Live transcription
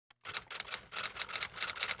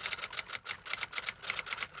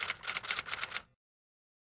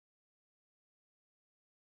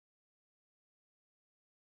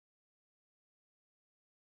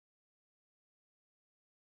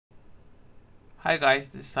Hi guys,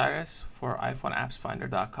 this is Cyrus for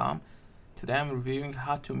iPhoneAppsFinder.com. Today I'm reviewing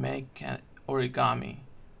how to make an origami.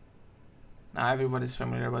 Now everybody's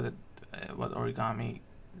familiar with it, what origami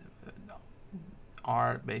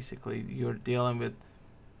are. Basically, you're dealing with,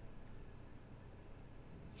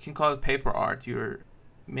 you can call it paper art. You're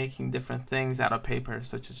making different things out of paper,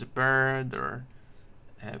 such as a bird or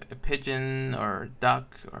a pigeon or a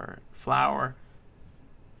duck or flower.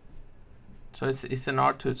 So it's an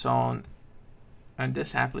art to its own. And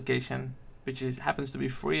this application, which happens to be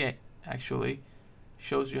free actually,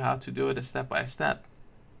 shows you how to do it step by step.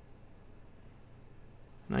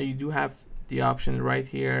 Now you do have the option right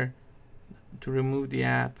here to remove the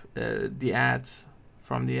ads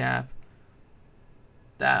from the app.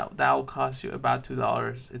 That will cost you about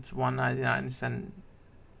 $2. It's $1.99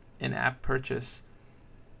 in-app purchase,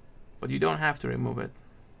 but you don't have to remove it.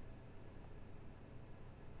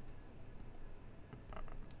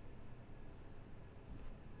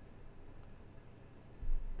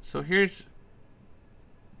 So here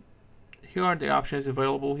are the options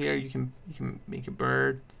available here. You can make a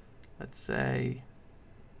bird. Let's say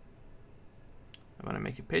I want to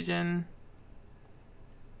make a pigeon.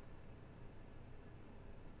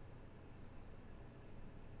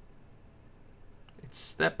 It's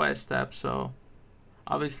step by step, so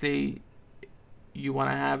obviously you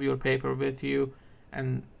want to have your paper with you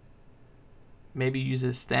and maybe use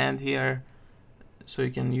a stand here so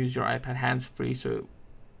you can use your iPad hands-free to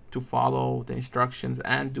follow the instructions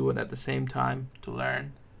and do it at the same time to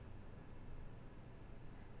learn.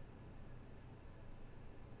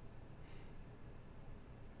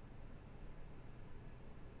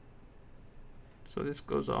 So this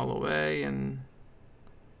goes all the way, and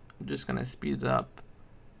I'm just gonna speed it up.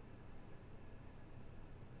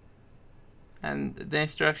 And the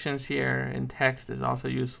instructions here in text is also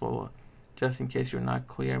useful, just in case you're not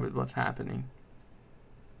clear with what's happening.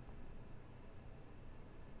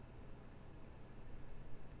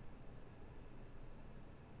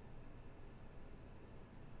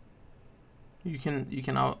 You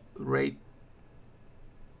can rate.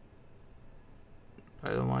 I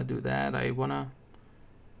don't want to do that. I wanna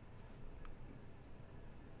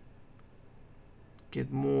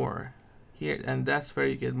get more here, and that's where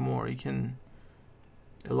you get more. You can.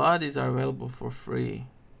 A lot of these are available for free.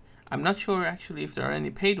 I'm not sure actually if there are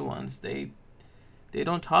any paid ones. They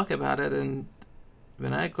don't talk about it, and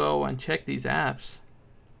when I go and check these apps,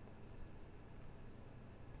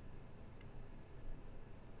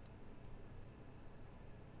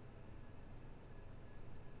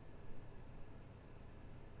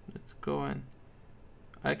 let's go in.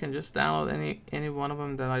 I can just download any one of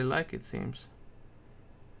them that I like, it seems.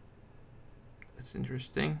 That's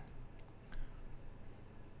interesting.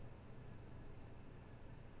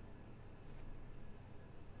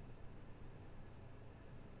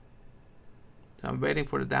 So I'm waiting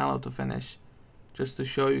for the download to finish just to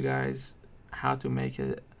show you guys how to make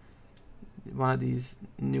one of these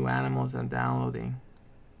new animals I'm downloading.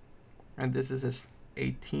 And this is a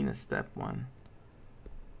 18 step one.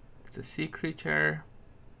 It's a sea creature.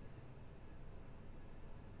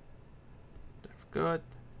 That's good.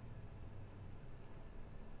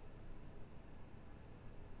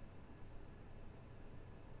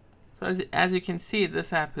 So as you can see,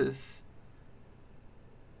 this app is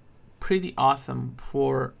pretty awesome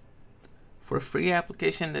for a free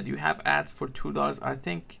application that you have ads for $2. I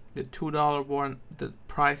think the $2 one, the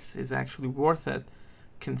price is actually worth it,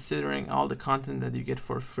 considering all the content that you get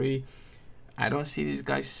for free. I don't see these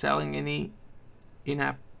guys selling any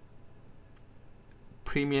in-app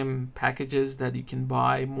premium packages that you can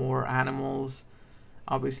buy more animals.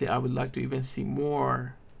 Obviously, I would like to even see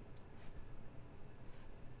more.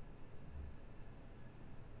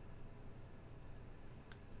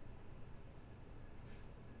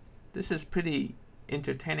 This is pretty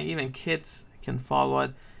entertaining. Even kids can follow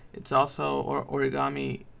it. It's also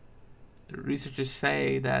origami. Researchers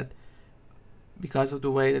say that because of the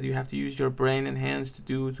way that you have to use your brain and hands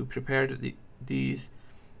to prepare these,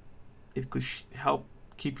 it could help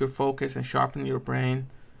keep your focus and sharpen your brain.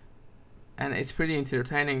 And it's pretty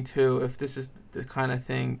entertaining too, if this is the kind of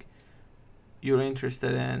thing you're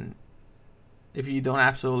interested in. If you don't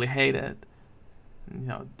absolutely hate it,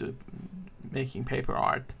 making paper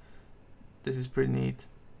art, this is pretty neat.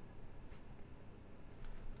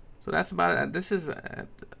 So that's about it. This is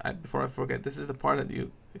before I forget, this is the part that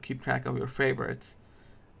you keep track of your favorites.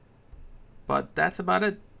 But that's about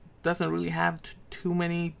it. Doesn't really have too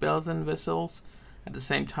many bells and whistles. At the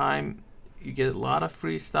same time, you get a lot of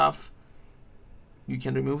free stuff. You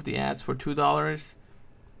can remove the ads for $2.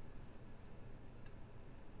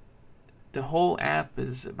 The whole app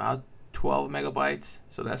is about 12 megabytes,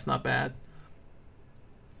 so that's not bad.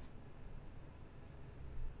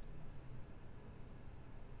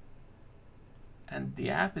 And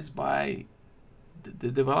the app is by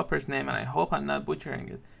the developer's name, and I hope I'm not butchering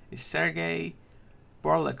it, is Sergey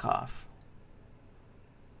Borlikov.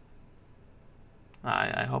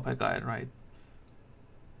 I hope I got it right.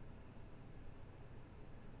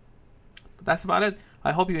 But that's about it.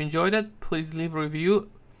 I hope you enjoyed it. Please leave a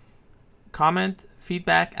review, comment,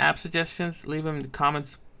 feedback, app suggestions. Leave them in the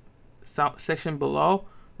comments section below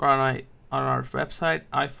or on our website,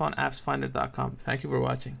 iPhoneAppsFinder.com. Thank you for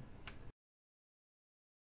watching.